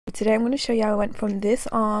today I'm going to show you how I went from this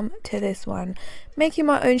arm to this one, making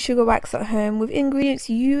my own sugar wax at home with ingredients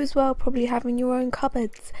you as well probably have in your own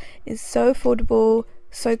cupboards. It's so affordable,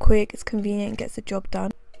 so quick, it's convenient, gets the job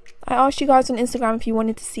done. I asked you guys on Instagram if you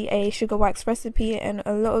wanted to see a sugar wax recipe, and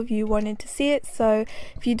a lot of you wanted to see it, so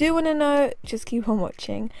if you do want to know, just keep on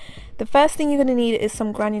watching. The first thing you're going to need is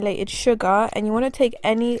some granulated sugar, and you want to take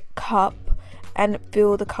any cup and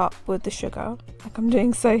fill the cup with the sugar like I'm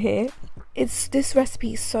doing so here. This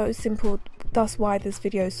recipe is so simple, that's why this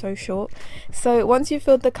video is so short. So once you've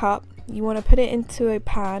filled the cup, you want to put it into a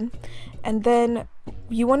pan, and then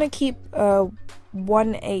you want to keep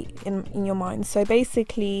 1/8 in your mind. So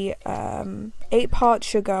basically 8 parts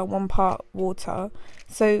sugar, 1 part water.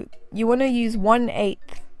 So you want to use 1/8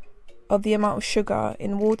 of the amount of sugar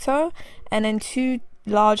in water, and then 2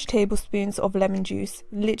 large tablespoons of lemon juice.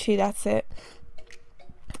 Literally that's it.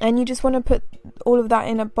 And you just want to put all of that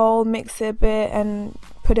in a bowl, mix it a bit, and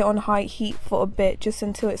put it on high heat for a bit, just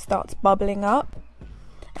until it starts bubbling up.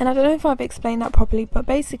 And I don't know if I've explained that properly, but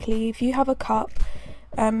basically if you have a cup,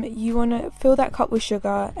 you want to fill that cup with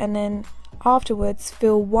sugar, and then afterwards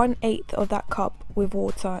fill 1/8 of that cup with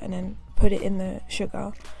water, and then put it in the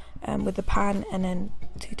sugar with the pan, and then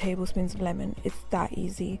 2 tablespoons of lemon. It's that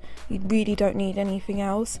easy. You really don't need anything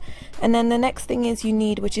else. And then the next thing is you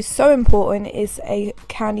need, which is so important, is a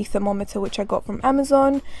candy thermometer, which I got from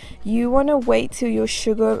Amazon. You want to wait till your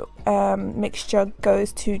sugar mixture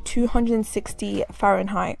goes to 260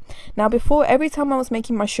 Fahrenheit. Now before, every time I was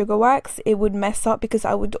making my sugar wax, it would mess up because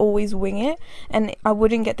I would always wing it and I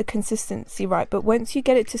wouldn't get the consistency right. But once you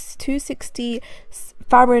get it to 260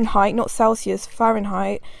 Fahrenheit, not Celsius,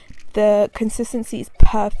 Fahrenheit, the consistency is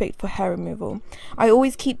perfect for hair removal. I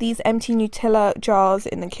always keep these empty Nutella jars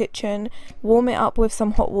in the kitchen, warm it up with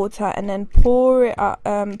some hot water, and then pour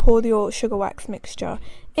your sugar wax mixture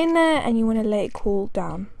in there, and you want to let it cool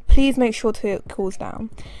down. Please make sure it cools down.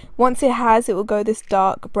 Once it has, it will go this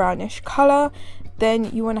dark brownish color.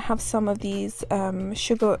 Then you want to have some of these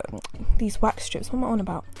these wax strips. What am I on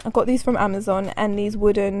about? I got these from Amazon, and these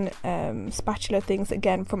wooden spatula things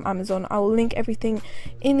again from Amazon. I will link everything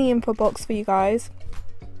in the info box for you guys.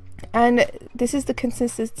 And this is the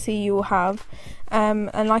consistency you will have.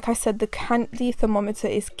 And like I said, the candy thermometer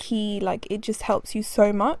is key. Like, it just helps you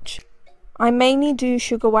so much. I mainly do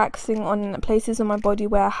sugar waxing on places on my body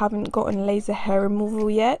where I haven't gotten laser hair removal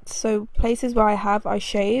yet. So places where I have, I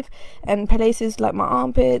shave, and places like my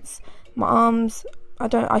armpits, my arms,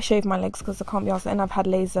 I shave my legs because I can't be arsed, and I've had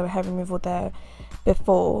laser hair removal there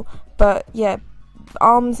before. But yeah,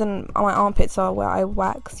 arms and my armpits are where I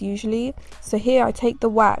wax usually. So here I take the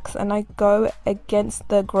wax and I go against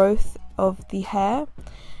the growth of the hair,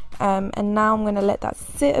 and now I'm going to let that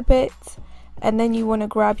sit a bit. And then you want to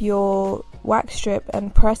grab your wax strip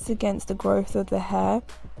and press against the growth of the hair.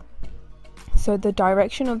 So the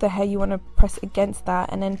direction of the hair, you want to press against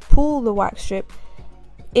that, and then pull the wax strip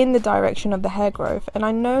in the direction of the hair growth. And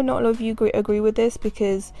I know not a lot of you agree with this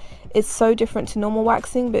because it's so different to normal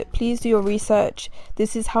waxing, but please do your research.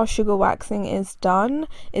 This is how sugar waxing is done.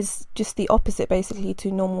 It's just the opposite basically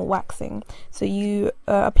to normal waxing. So you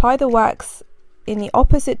apply the wax in the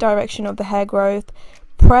opposite direction of the hair growth,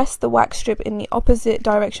 press the wax strip in the opposite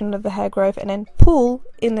direction of the hair growth, and then pull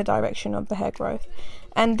in the direction of the hair growth.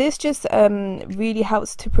 And this just really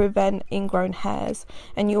helps to prevent ingrown hairs.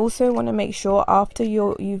 And you also want to make sure after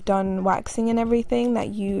you've done waxing and everything that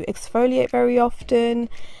you exfoliate very often.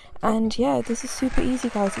 And yeah, this is super easy,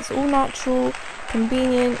 guys. It's all natural,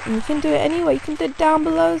 convenient, and you can do it anywhere. You can do it down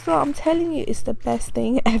below as well. I'm telling you, it's the best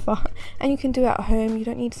thing ever. And you can do it at home. You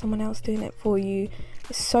don't need someone else doing it for you.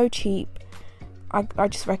 It's so cheap. I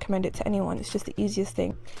just recommend it to anyone. It's just the easiest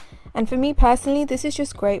thing. And for me personally, this is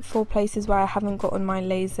just great for places where I haven't gotten my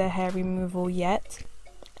laser hair removal yet.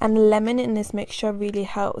 And lemon in this mixture really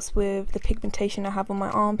helps with the pigmentation I have on my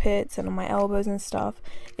armpits and on my elbows and stuff.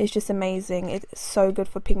 It's just amazing. It's so good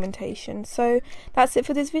for pigmentation. So that's it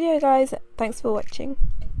for this video, guys. Thanks for watching.